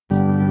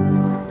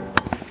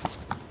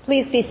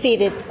Please be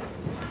seated.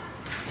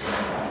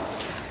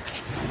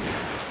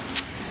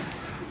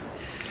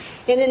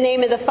 In the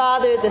name of the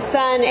Father, the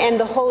Son, and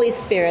the Holy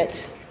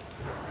Spirit.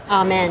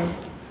 Amen.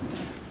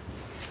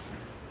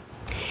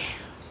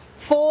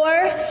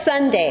 4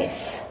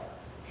 Sundays,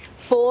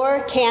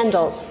 4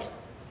 candles,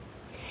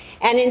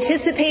 an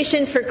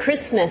anticipation for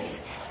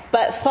Christmas,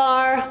 but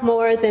far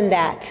more than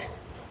that.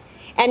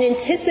 An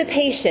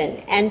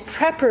anticipation and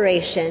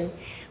preparation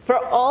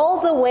for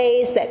all the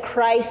ways that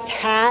Christ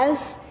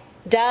has,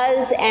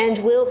 does, and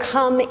will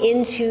come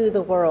into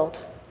the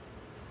world.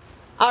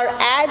 Our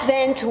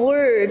Advent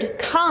word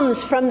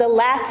comes from the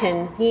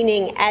Latin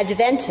meaning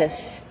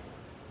adventus,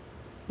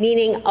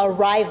 meaning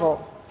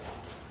arrival.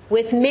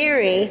 With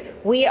Mary,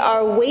 we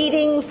are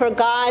waiting for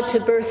God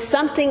to birth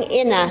something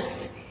in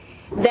us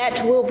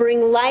that will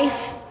bring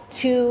life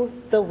to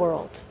the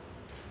world.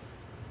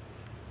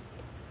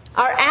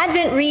 Our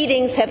Advent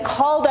readings have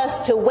called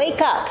us to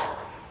wake up,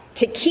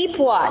 to keep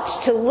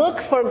watch, to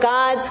look for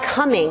God's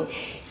coming.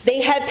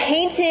 They have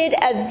painted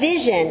a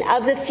vision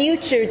of the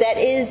future that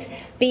is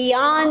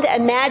beyond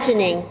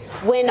imagining,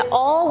 when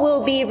all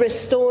will be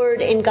restored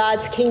in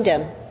God's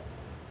kingdom.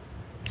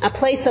 A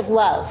place of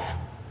love,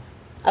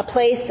 a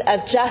place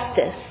of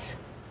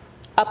justice,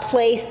 a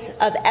place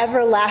of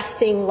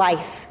everlasting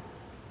life.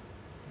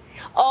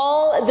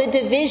 All the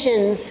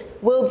divisions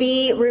will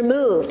be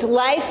removed.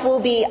 Life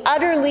will be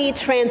utterly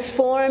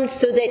transformed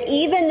so that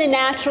even the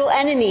natural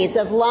enemies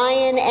of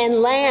lion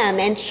and lamb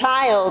and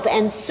child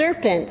and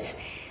serpent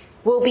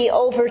will be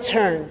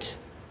overturned.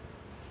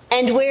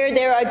 And where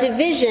there are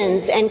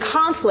divisions and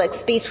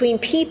conflicts between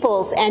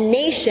peoples and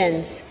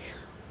nations,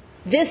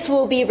 this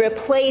will be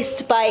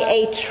replaced by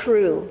a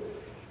true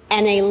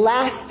and a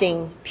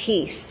lasting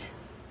peace.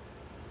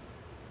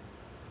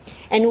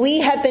 And we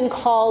have been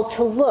called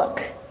to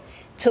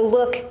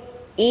look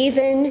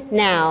even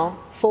now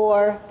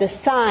for the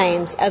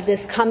signs of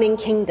this coming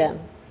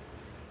kingdom,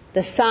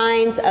 the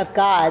signs of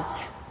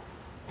God's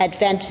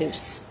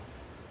adventus.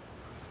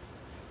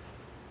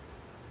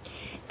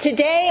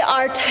 Today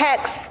our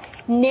texts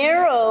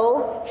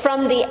narrow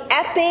from the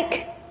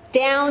epic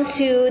down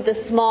to the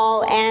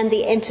small and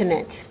the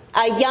intimate.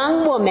 A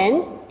young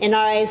woman in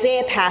our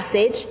Isaiah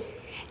passage,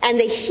 and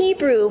the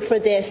Hebrew for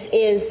this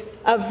is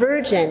a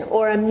virgin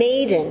or a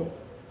maiden.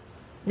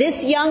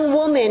 This young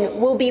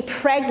woman will be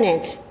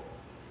pregnant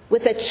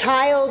with a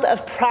child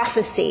of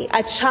prophecy,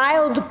 a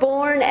child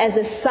born as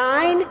a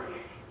sign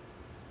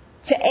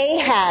to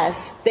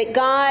Ahaz that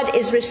God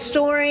is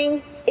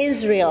restoring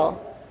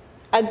Israel,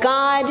 a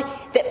God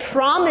that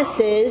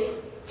promises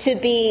to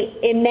be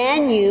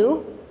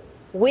Emmanuel,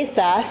 with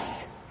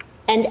us,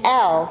 and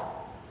El,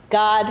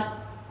 God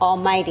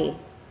Almighty.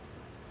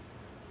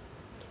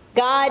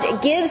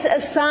 God gives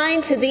a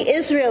sign to the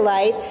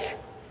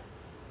Israelites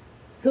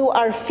who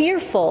are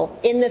fearful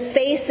in the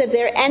face of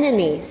their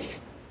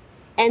enemies.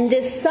 And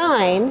this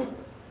sign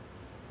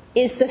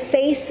is the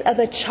face of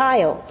a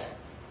child.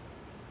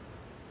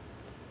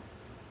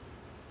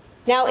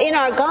 Now, in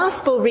our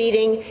gospel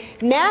reading,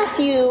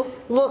 Matthew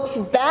looks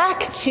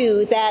back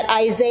to that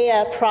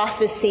Isaiah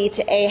prophecy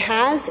to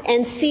Ahaz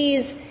and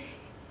sees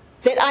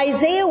that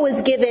Isaiah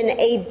was given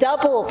a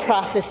double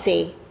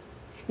prophecy,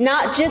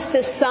 not just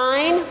a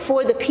sign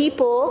for the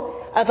people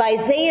of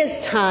Isaiah's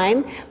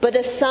time, but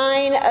a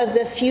sign of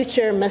the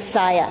future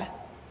Messiah.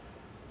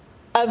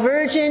 A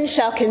virgin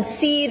shall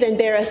conceive and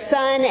bear a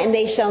son, and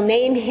they shall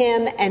name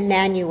him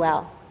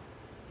Emmanuel.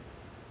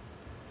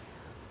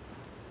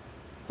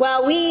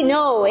 While we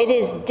know it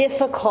is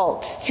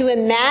difficult to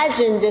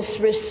imagine this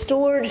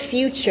restored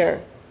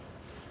future,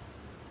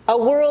 a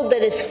world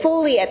that is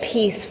fully at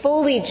peace,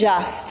 fully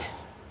just,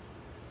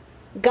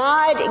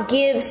 God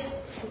gives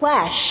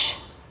flesh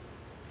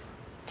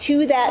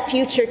to that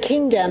future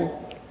kingdom,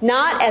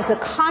 not as a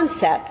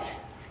concept,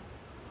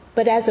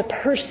 but as a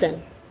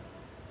person.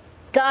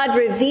 God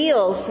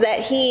reveals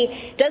that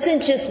he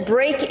doesn't just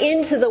break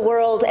into the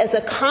world as a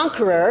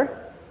conqueror,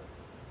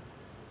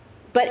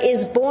 but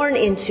is born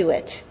into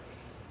it,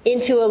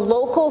 into a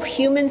local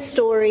human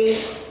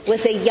story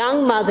with a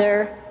young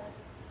mother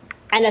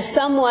and a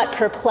somewhat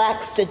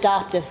perplexed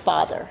adoptive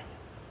father.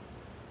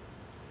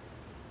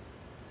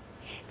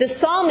 The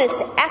psalmist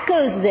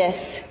echoes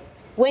this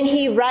when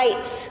he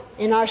writes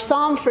in our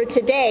psalm for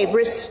today,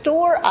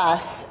 "Restore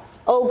us,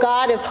 O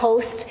God of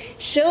hosts,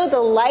 show the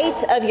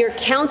light of your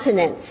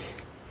countenance,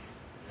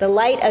 the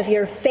light of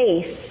your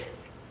face,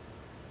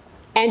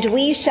 and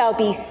we shall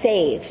be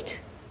saved."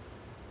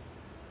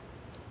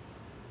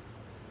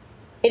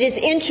 It is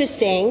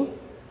interesting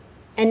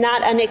and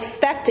not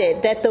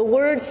unexpected that the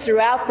words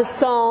throughout the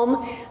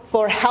psalm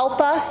for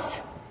help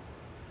us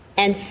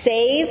and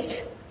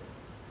saved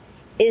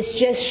is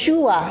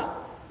Yeshua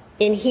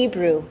in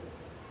Hebrew.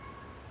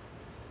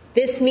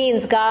 This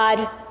means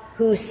God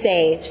who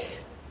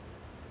saves,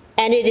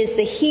 and it is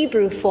the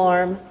Hebrew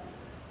form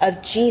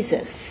of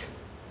Jesus.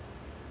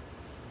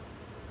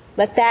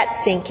 Let that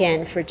sink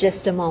in for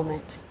just a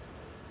moment.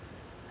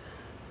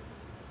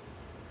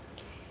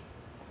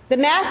 The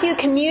Matthew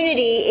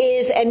community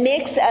is a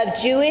mix of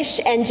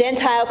Jewish and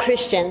Gentile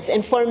Christians.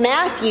 And for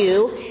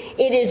Matthew,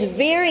 it is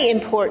very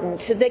important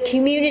the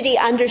community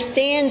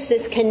understands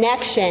this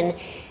connection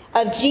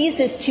of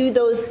Jesus to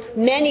those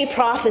many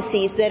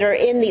prophecies that are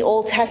in the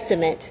Old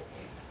Testament.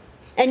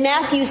 And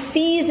Matthew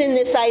sees in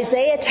this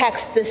Isaiah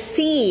text the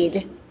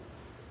seed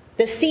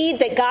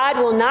that God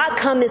will not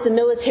come as a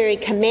military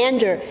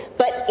commander,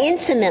 but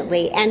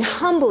intimately and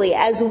humbly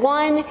as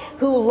one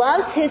who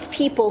loves his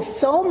people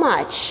so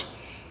much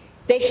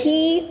that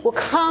he will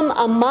come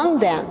among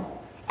them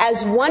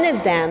as one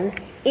of them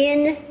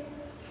in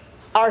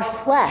our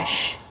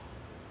flesh,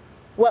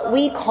 what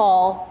we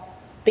call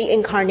the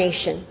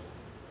incarnation.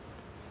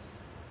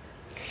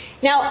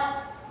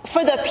 Now,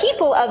 for the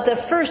people of the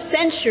first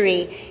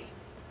century,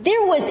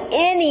 there was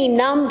any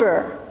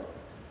number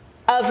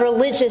of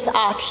religious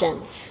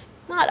options,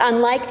 not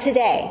unlike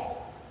today.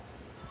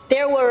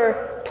 There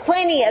were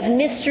plenty of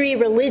mystery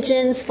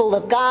religions full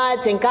of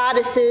gods and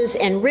goddesses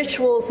and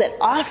rituals that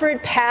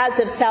offered paths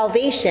of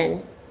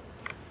salvation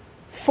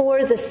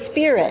for the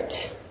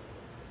spirit.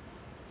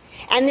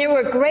 And there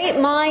were great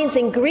minds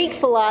in Greek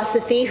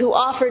philosophy who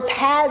offered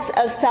paths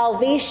of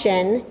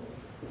salvation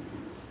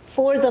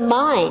for the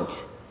mind,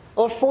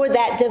 or for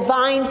that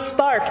divine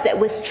spark that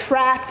was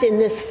trapped in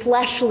this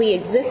fleshly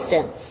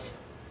existence.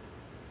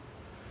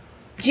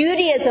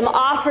 Judaism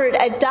offered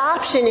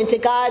adoption into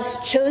God's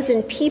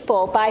chosen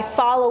people by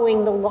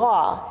following the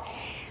law.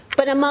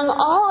 But among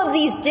all of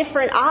these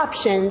different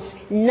options,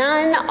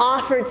 none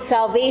offered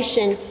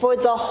salvation for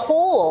the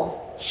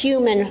whole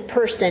human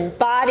person,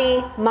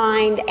 body,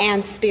 mind,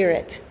 and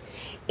spirit.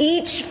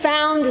 Each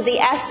found the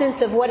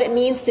essence of what it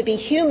means to be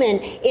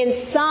human in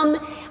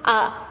some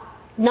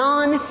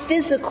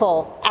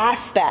non-physical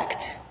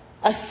aspect,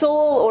 a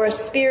soul or a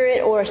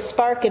spirit or a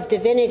spark of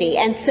divinity.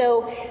 And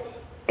so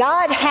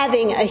God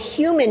having a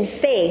human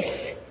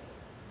face,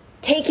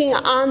 taking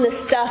on the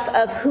stuff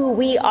of who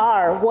we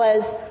are,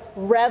 was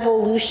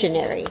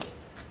revolutionary.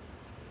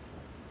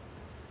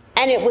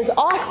 And it was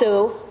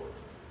also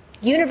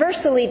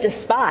universally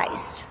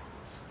despised.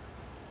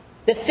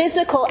 The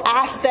physical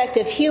aspect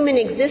of human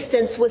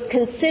existence was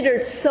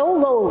considered so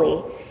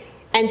lowly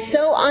and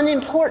so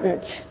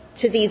unimportant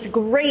to these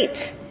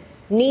great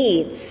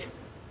needs.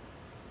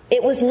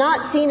 It was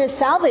not seen as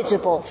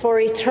salvageable for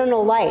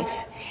eternal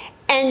life.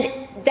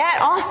 And that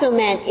also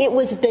meant it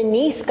was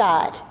beneath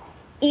God,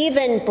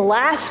 even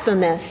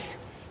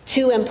blasphemous,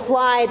 to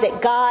imply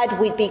that God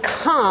would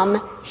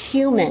become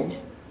human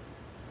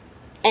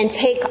and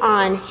take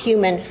on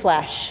human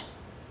flesh.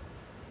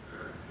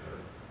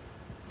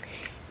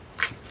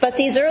 But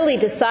these early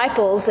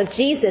disciples of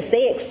Jesus,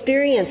 they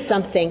experienced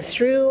something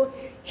through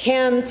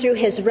him, through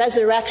his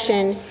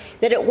resurrection,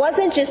 that it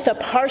wasn't just a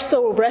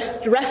partial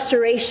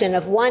restoration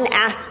of one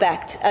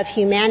aspect of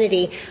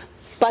humanity,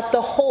 but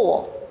the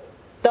whole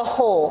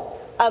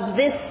of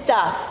this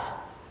stuff,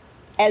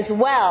 as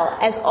well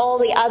as all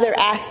the other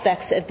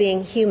aspects of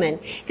being human.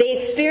 They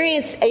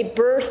experienced a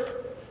birth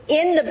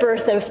in the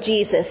birth of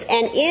Jesus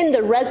and in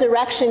the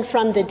resurrection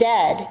from the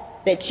dead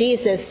that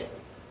Jesus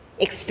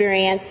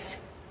experienced,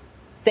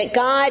 that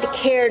God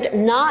cared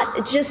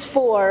not just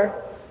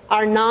for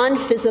our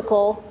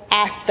non-physical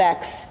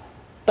aspects,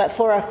 but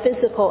for our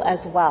physical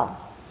as well.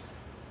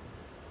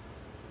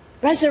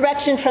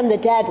 Resurrection from the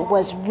dead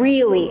was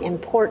really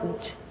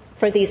important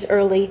for these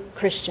early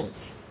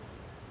Christians.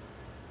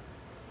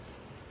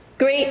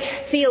 Great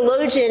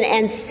theologian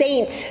and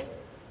saint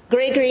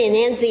Gregory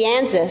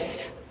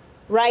Nazianzus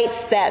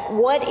writes that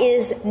what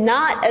is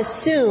not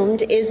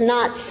assumed is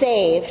not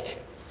saved.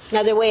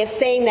 Another way of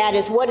saying that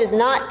is what is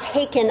not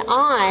taken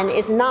on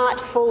is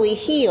not fully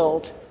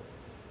healed.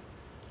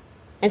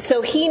 And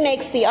so he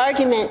makes the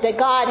argument that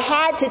God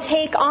had to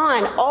take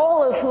on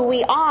all of who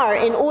we are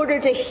in order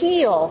to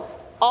heal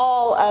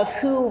all of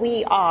who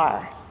we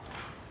are.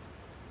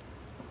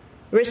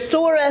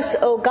 Restore us,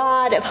 O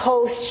God of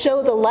hosts,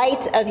 show the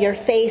light of your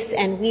face,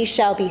 and we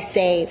shall be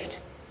saved.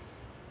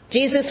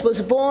 Jesus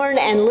was born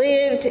and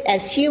lived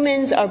as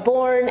humans are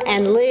born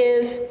and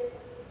live.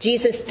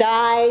 Jesus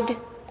died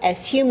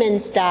as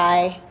humans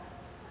die.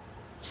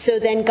 So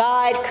then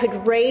God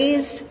could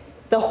raise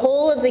the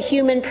whole of the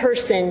human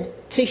person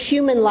to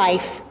human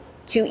life,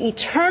 to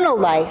eternal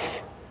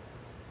life,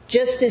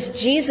 just as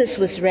Jesus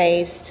was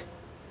raised,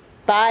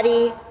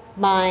 body,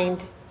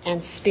 mind,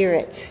 and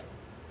spirit.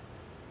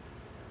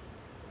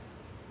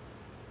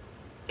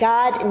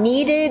 God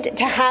needed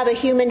to have a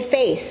human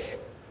face.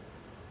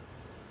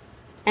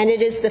 And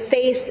it is the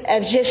face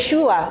of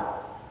Yeshua,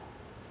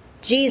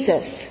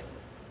 Jesus,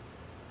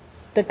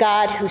 the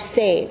God who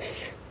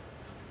saves.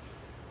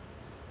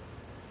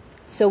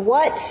 So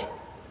what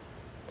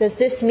does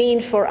this mean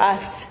for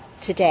us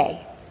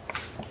today?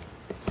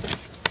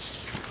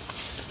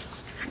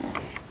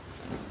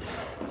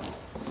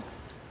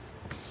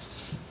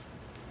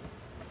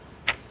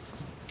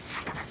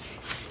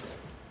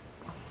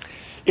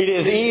 It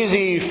is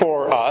easy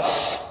for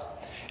us,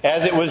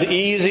 as it was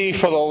easy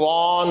for the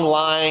long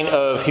line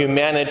of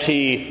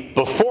humanity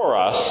before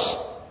us,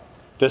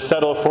 to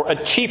settle for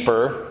a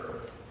cheaper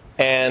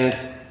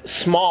and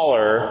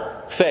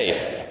smaller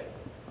faith.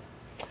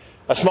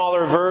 A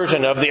smaller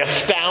version of the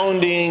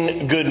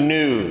astounding good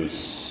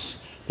news.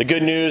 The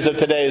good news of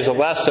today's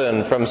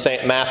lesson from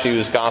St.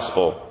 Matthew's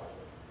Gospel.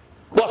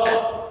 Look,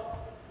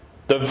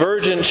 the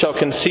virgin shall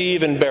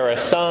conceive and bear a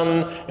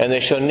son, and they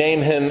shall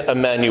name him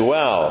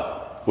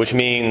Emmanuel, which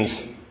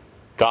means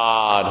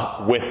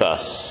God with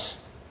us.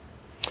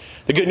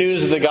 The good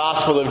news of the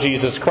gospel of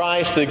Jesus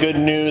Christ, the good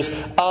news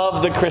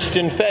of the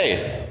Christian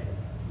faith.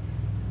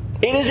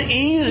 It is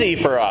easy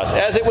for us,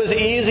 as it was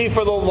easy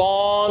for the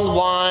long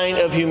line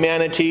of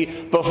humanity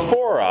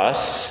before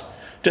us,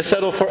 to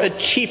settle for a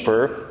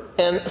cheaper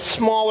and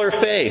smaller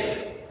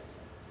faith.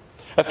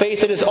 A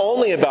faith that is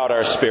only about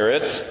our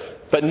spirits,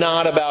 but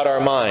not about our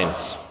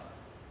minds.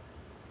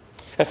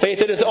 A faith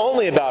that is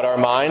only about our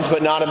minds,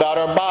 but not about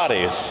our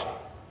bodies.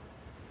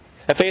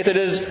 A faith that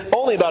is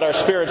only about our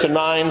spirits and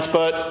minds,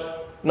 but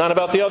not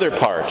about the other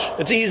part.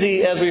 It's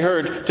easy, as we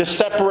heard, to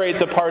separate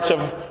the parts of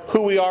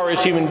who we are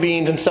as human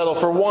beings and settle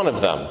for one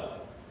of them.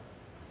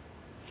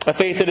 A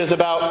faith that is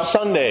about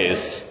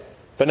Sundays,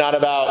 but not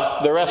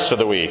about the rest of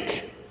the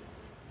week.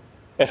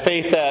 A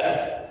faith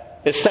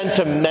that is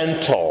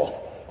sentimental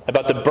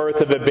about the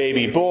birth of a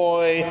baby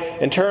boy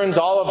and turns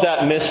all of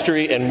that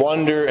mystery and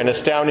wonder and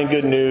astounding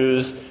good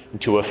news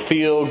into a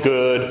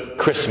feel-good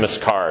Christmas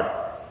card.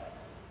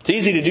 It's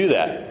easy to do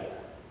that.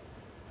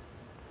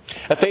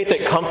 A faith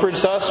that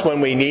comforts us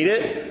when we need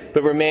it,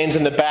 but remains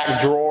in the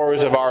back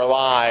drawers of our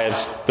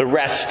lives the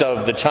rest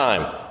of the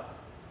time.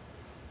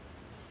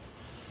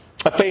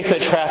 A faith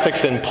that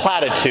traffics in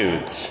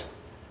platitudes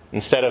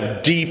instead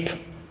of deep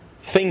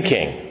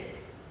thinking.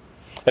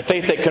 A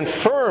faith that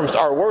confirms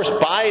our worst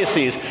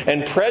biases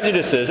and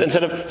prejudices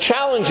instead of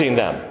challenging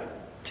them.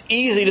 It's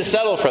easy to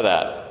settle for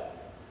that.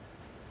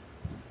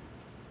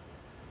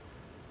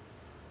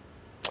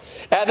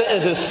 Advent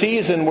is a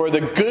season where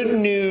the good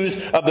news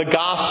of the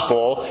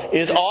gospel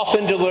is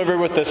often delivered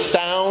with the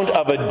sound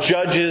of a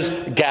judge's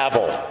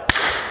gavel.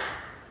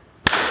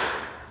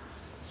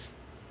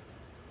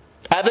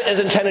 Advent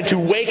is intended to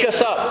wake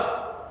us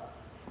up,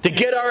 to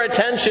get our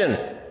attention,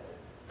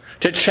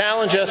 to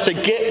challenge us to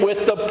get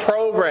with the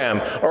program,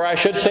 or I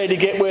should say to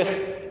get with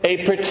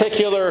a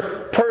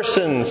particular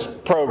person's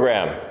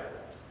program.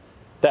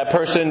 That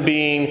person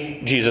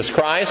being Jesus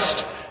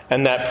Christ,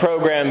 and that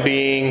program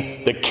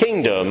being the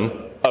kingdom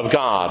of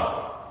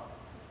God.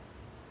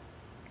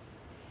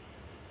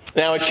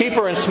 Now, a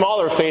cheaper and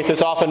smaller faith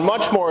is often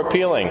much more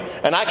appealing.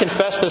 And I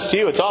confess this to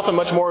you, it's often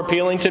much more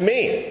appealing to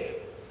me.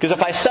 Because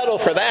if I settle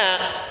for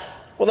that,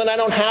 well, then I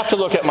don't have to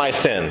look at my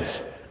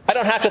sins. I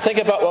don't have to think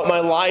about what my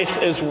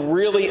life is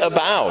really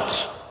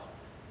about.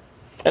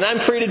 And I'm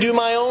free to do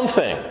my own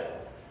thing,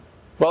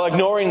 while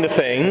ignoring the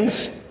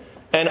things,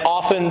 and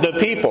often the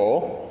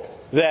people,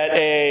 that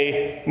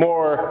a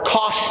more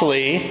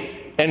costly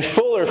and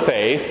fuller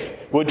faith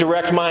would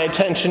direct my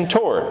attention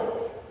toward.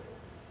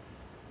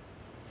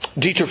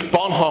 Dietrich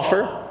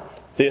Bonhoeffer,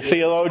 the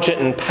theologian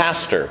and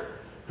pastor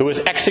who was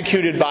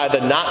executed by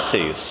the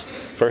Nazis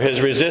for his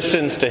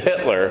resistance to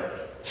Hitler,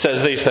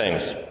 says these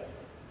things.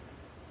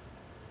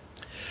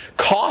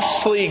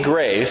 Costly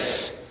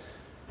grace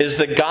is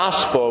the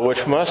gospel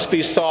which must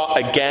be sought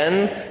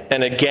again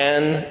and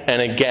again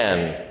and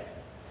again.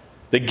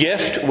 The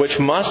gift which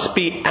must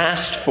be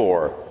asked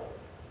for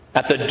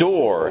at the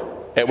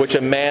door at which a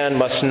man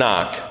must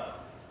knock.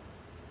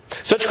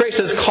 Such grace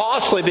is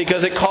costly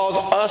because it calls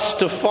us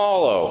to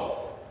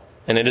follow.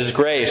 And it is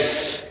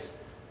grace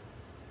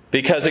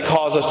because it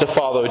calls us to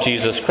follow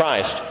Jesus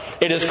Christ.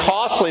 It is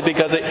costly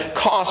because it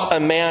costs a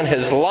man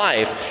his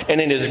life.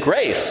 And it is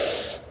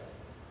grace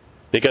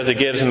because it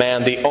gives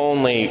man the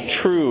only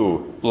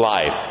true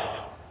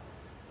life.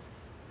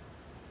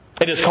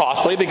 It is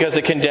costly because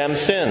it condemns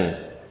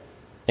sin.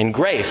 And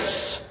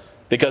grace,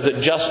 because it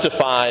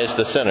justifies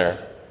the sinner.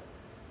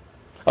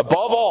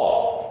 Above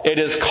all, it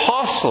is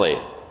costly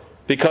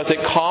because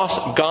it costs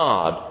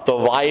God the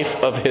life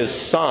of His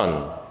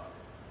Son.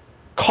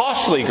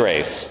 Costly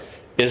grace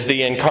is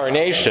the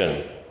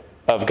incarnation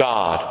of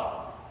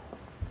God.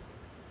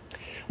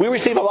 We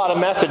receive a lot of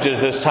messages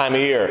this time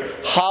of year.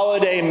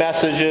 Holiday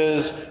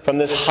messages from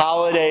this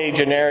holiday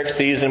generic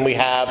season we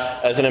have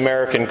as an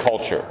American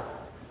culture.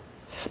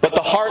 But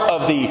the heart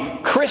of the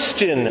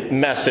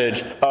Christian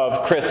message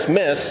of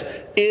Christmas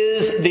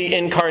is the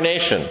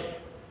incarnation.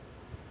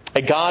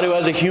 A God who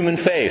has a human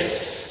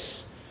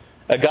face.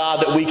 A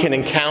God that we can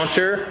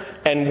encounter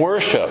and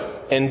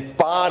worship in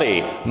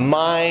body,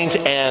 mind,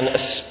 and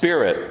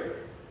spirit.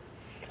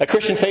 A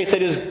Christian faith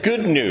that is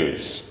good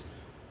news.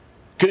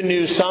 Good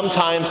news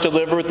sometimes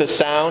delivered with the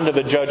sound of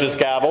a judge's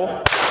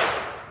gavel.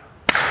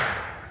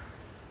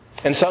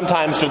 And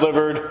sometimes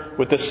delivered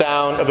with the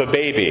sound of a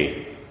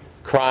baby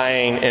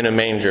crying in a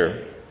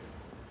manger.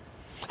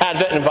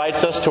 Advent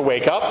invites us to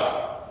wake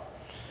up,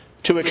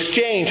 to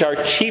exchange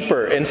our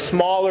cheaper and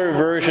smaller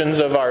versions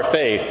of our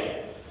faith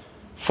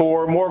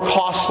for more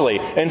costly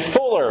and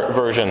fuller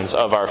versions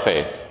of our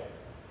faith.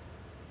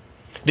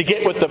 To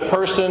get with the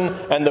person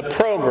and the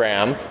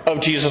program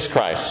of Jesus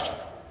Christ.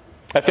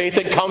 A faith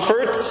that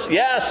comforts,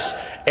 yes,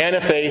 and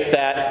a faith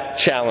that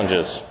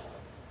challenges.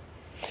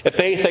 A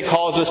faith that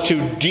calls us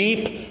to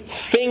deep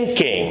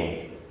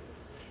thinking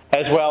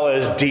as well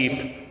as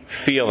deep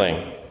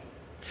feeling.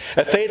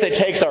 A faith that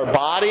takes our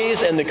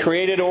bodies and the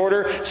created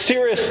order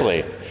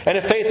seriously. And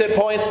a faith that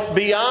points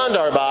beyond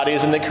our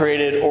bodies and the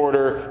created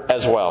order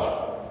as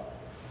well.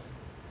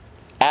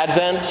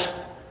 Advent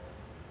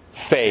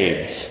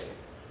fades.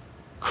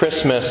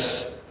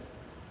 Christmas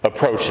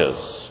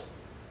approaches.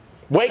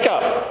 Wake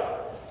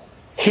up.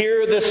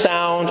 Hear the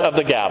sound of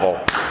the gavel.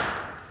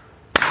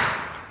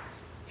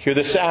 Hear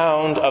the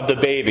sound of the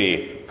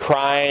baby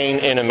crying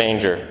in a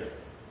manger.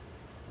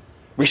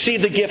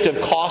 Receive the gift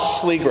of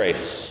costly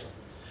grace,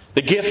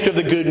 the gift of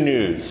the good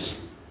news.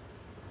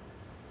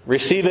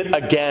 Receive it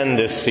again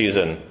this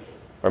season,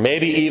 or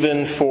maybe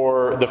even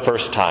for the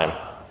first time.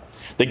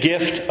 The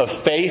gift of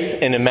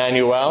faith in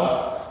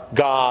Emmanuel,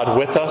 God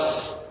with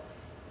us,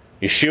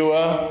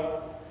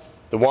 Yeshua,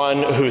 the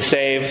one who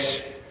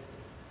saves,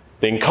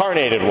 the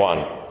incarnated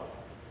one,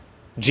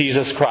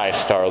 Jesus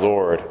Christ our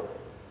Lord.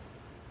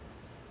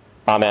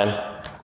 Amen.